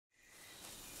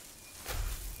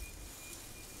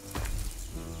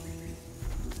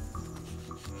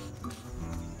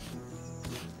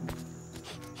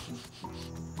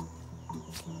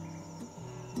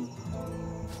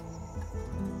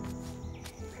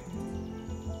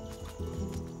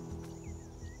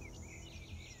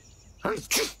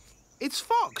It's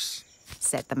Fox,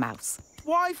 said the mouse.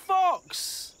 Why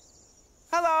Fox?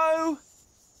 Hello.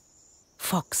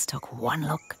 Fox took one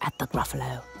look at the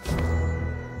Gruffalo.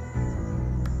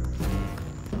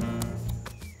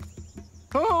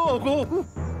 Oh,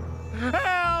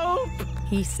 help!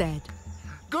 He said.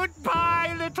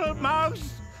 Goodbye, little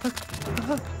mouse.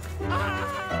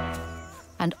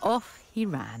 And off he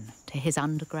ran to his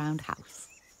underground house.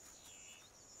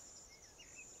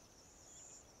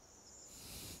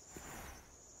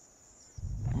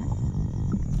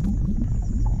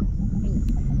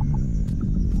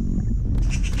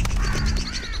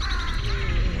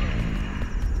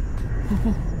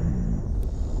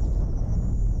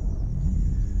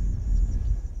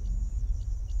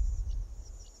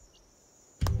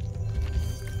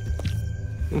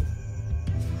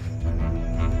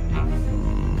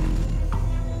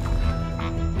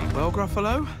 Well,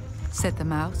 Gruffalo, said the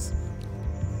mouse.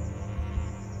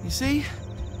 You see,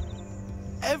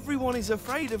 everyone is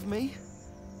afraid of me.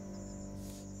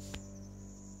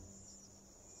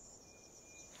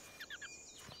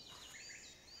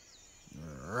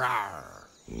 Rawr.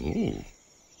 Ooh.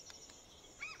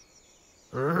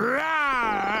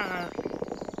 Rawr.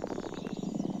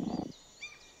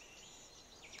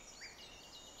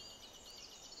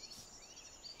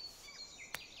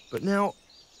 But now,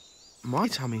 my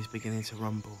tummy's beginning to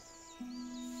rumble.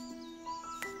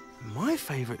 My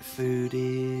favourite food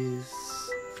is...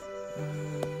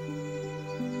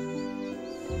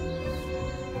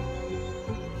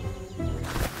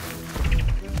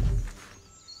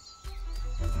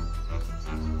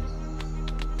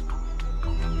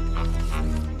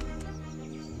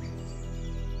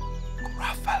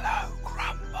 Gruffalo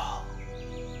Grumble.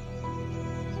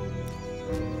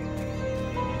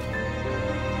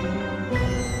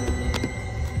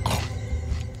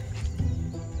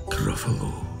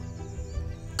 Gruffalo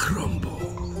crumble.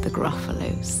 The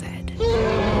Gruffalo said.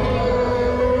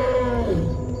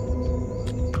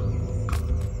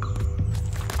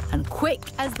 And quick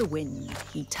as the wind,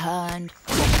 he turned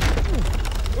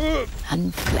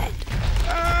and fled.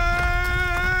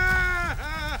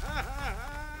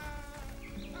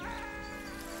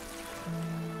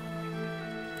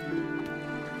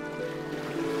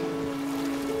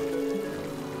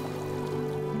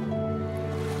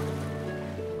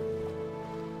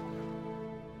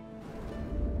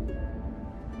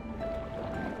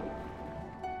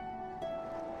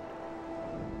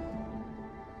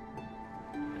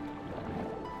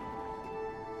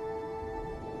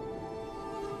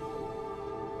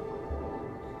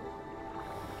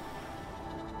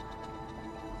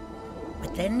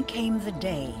 But then came the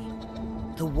day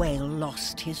the whale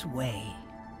lost his way.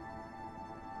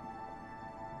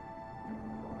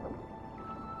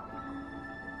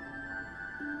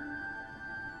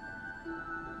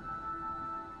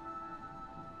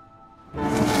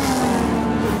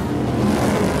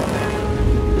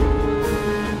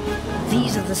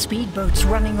 These are the speedboats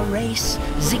running a race,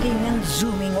 zigging and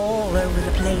zooming all over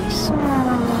the place.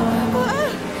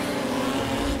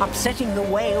 Upsetting the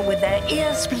whale with their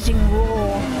ear-splitting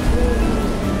roar,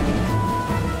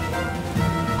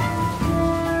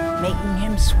 making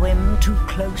him swim too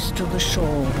close to the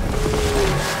shore.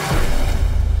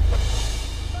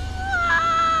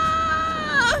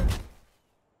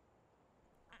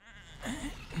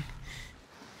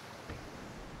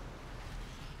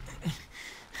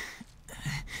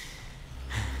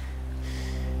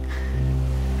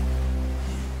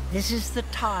 This is the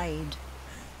tide.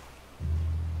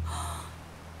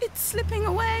 It's slipping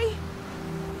away.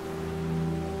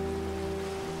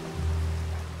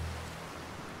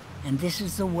 And this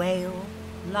is the whale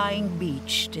lying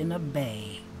beached in a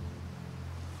bay.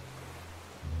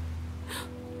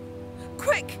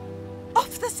 Quick!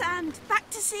 Off the sand, back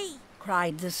to sea!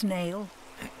 Cried the snail.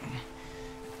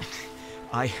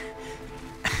 I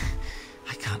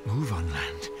can't move on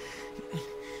land.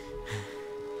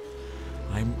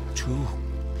 I'm too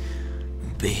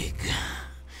big.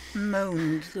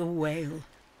 Moaned the whale.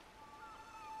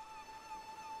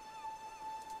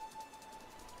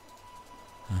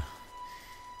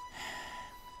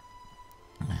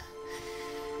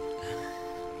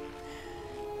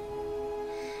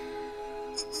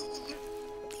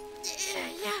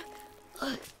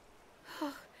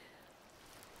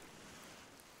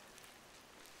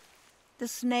 The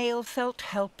snail felt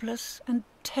helpless and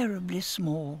terribly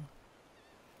small.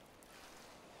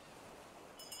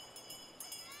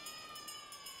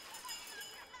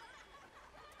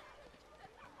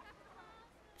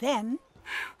 Then,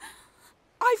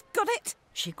 I've got it!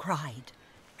 she cried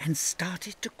and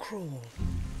started to crawl.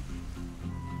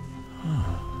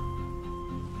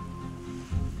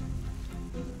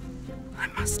 I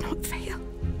must not fail,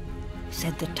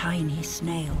 said the tiny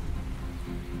snail.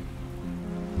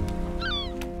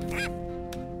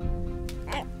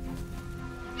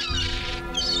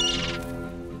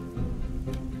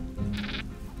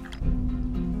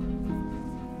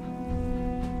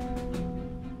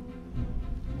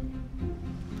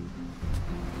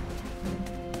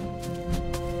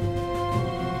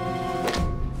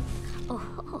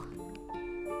 Oh,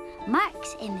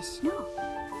 marks in the snow.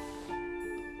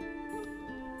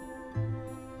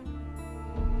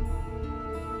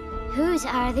 Whose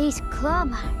are these claw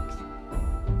marks?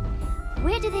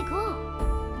 Where do they go?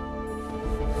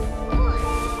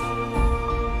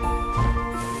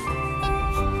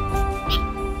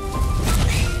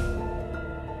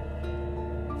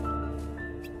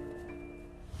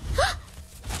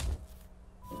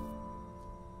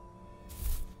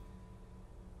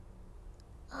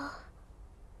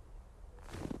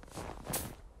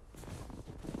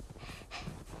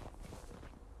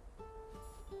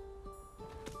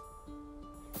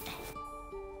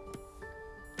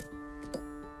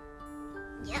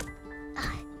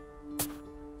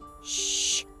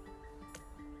 Shh!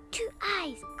 2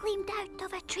 eyes gleamed out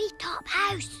of a treetop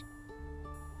house.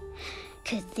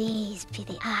 Could these be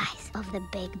the eyes of the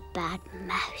big bad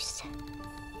mouse?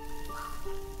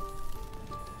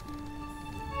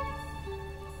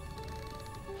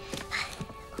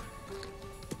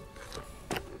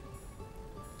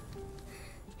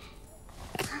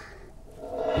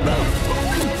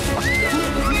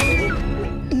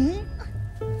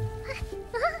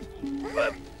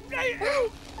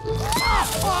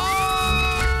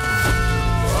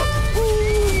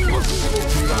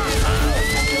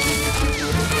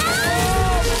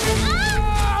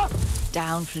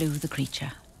 Down flew the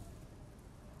creature.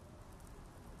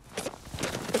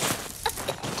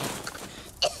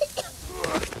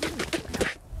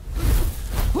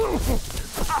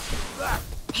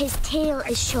 His tail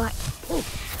is short,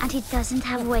 and he doesn't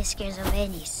have whiskers of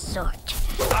any sort.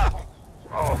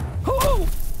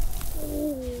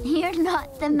 You're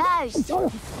not the mouse.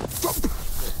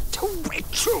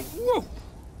 Rachel!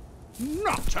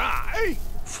 Not I!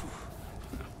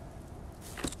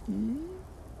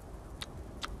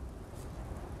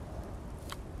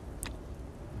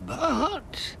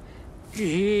 But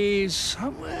he's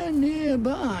somewhere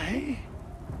nearby,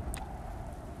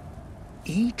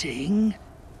 eating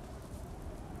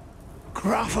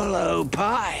Gruffalo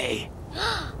pie.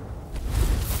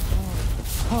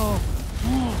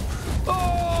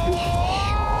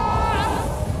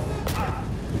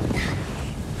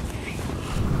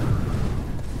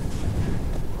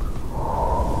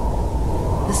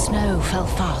 The snow fell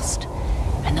fast,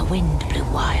 and the wind blew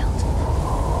wild.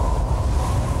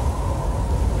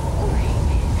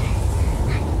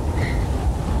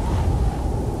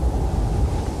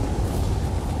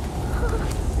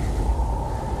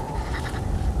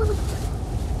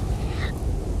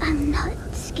 I'm not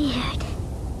scared,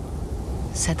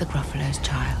 Said the Gruffalo's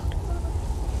child.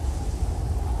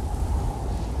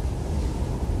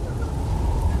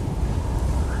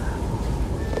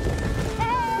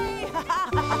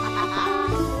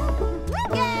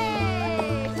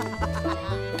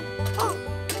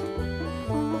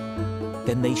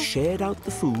 Then they shared out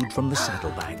the food from the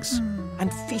saddlebags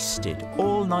and feasted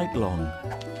all night long.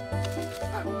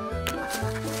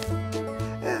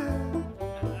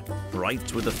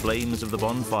 Bright were the flames of the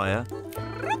bonfire.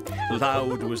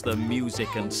 Loud was the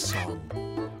music and song.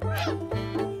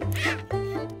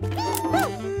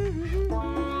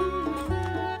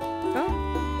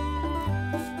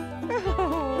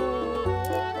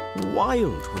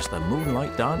 Wild was the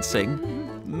moonlight dancing,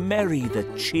 merry the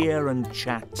cheer and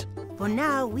chat. For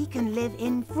now we can live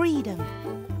in freedom,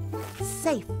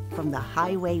 safe from the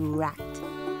highway rat.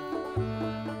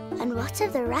 And what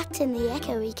of the rat in the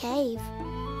echoey cave?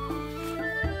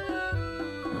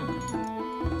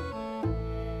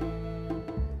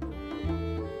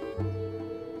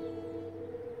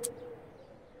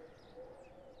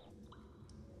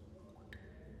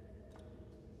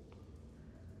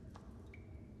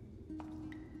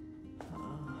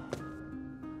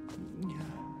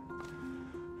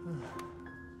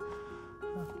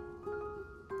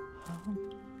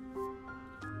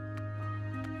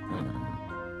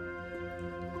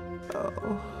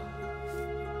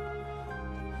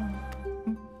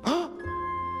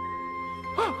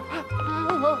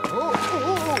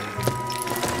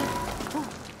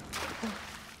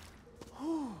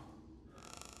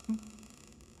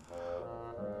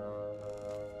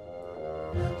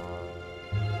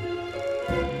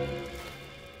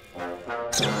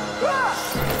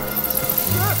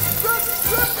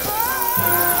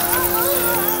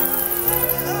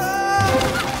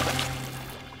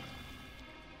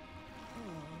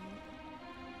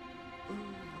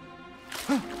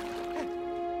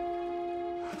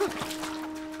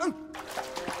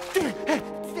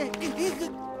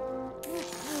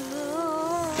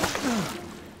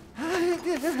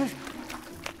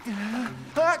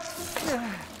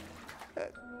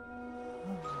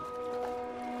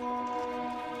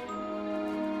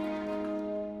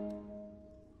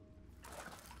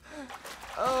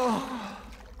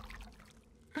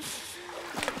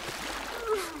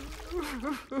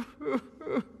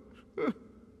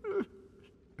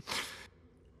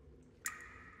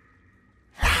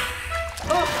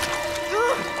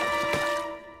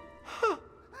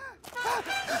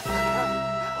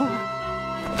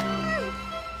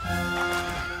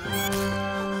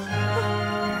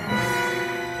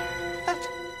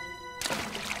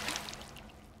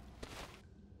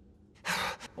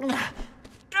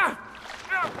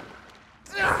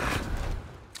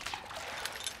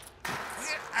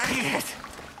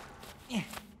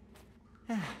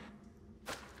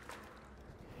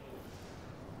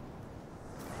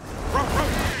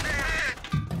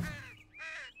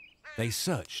 They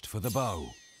searched for the bow.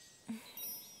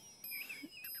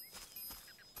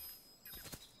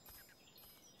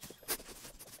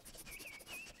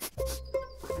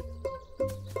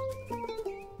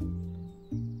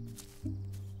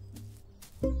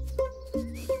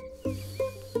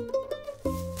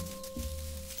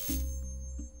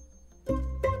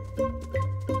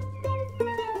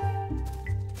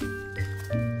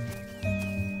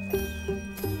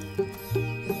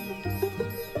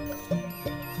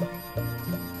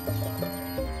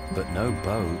 But no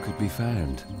bow could be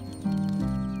found.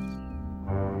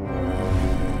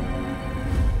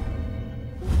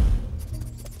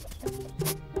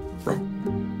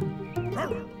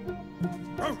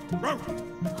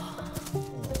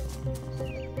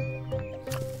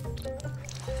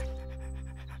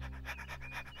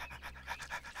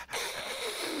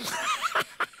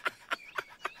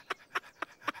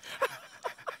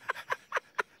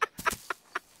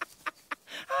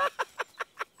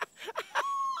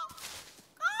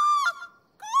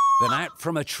 Then out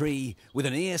from a tree with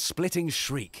an ear-splitting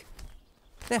shriek,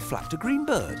 there flapped a green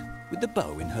bird with the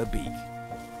bow in her beak.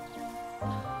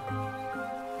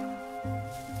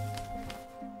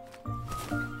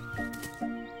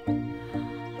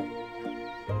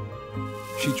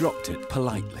 She dropped it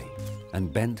politely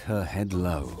and bent her head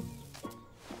low,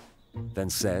 then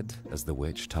said, as the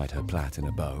witch tied her plait in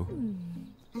a bow,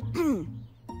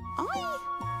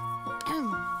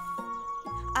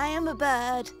 I am a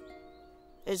bird,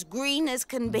 as green as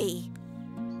can be.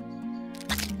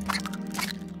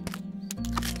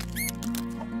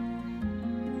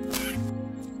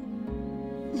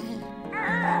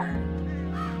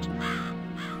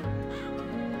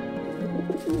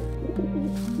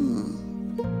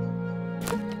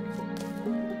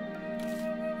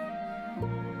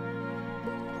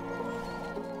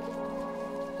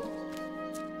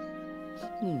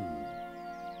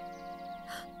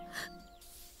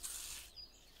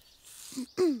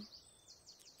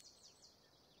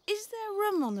 Is there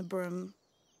room on the broom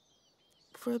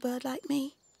for a bird like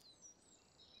me?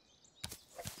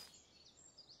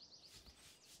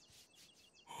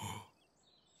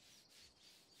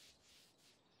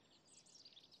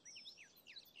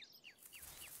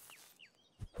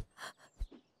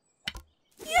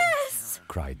 Yes!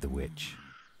 cried the witch.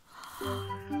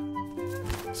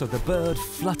 So the bird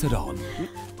fluttered on.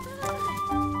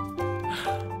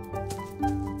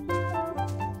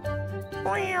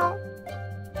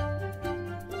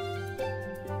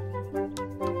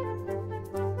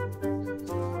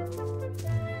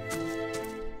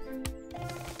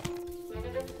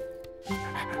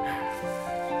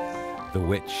 The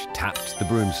witch tapped the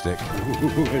broomstick.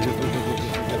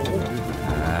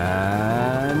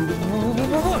 And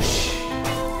whoosh!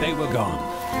 They were gone.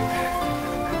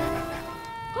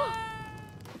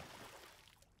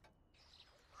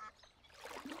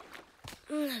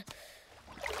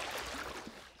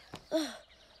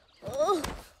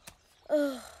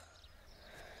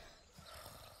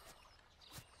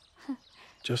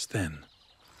 Just then,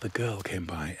 the girl came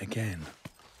by again.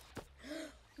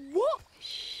 What?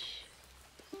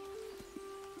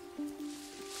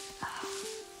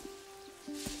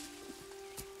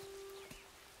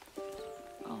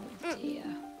 Oh dear.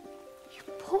 You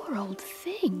poor old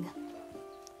thing.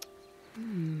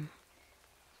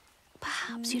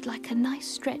 Perhaps you'd like a nice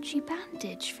stretchy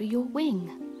bandage for your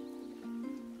wing.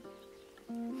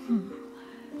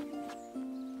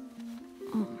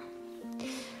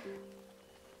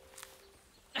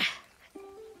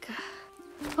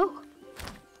 Oh.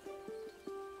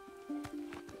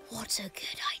 What a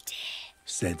good idea,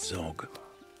 Said Zog.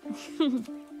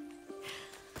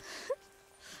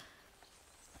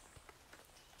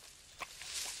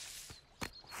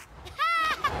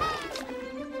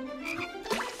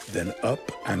 Then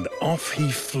up and off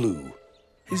he flew,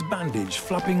 his bandage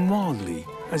flapping wildly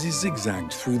as he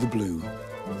zigzagged through the blue.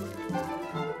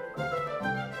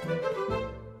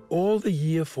 All the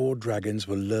Year 4 dragons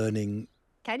were learning.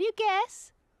 Can you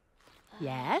guess?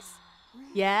 Yes?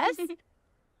 Yes?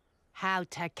 How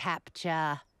to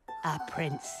capture a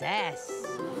princess.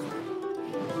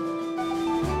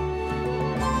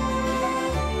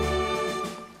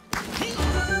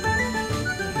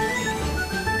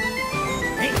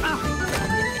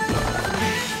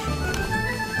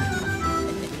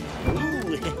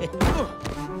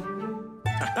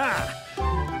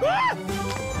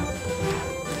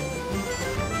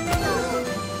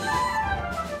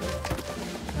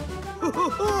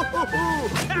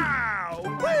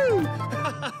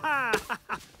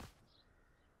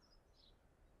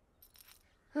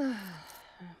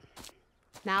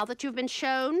 Now that you've been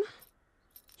shown,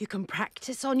 you can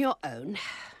practice on your own.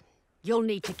 You'll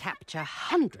need to capture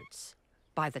hundreds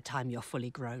by the time you're fully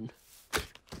grown.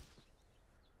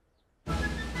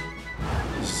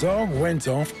 Zog went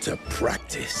off to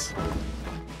practice.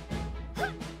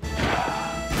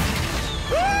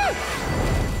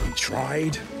 He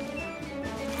tried.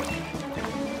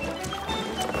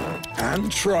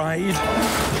 And tried.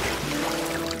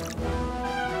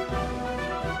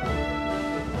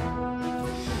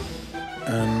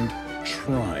 And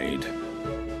tried.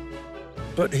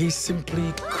 But he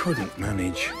simply couldn't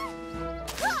manage.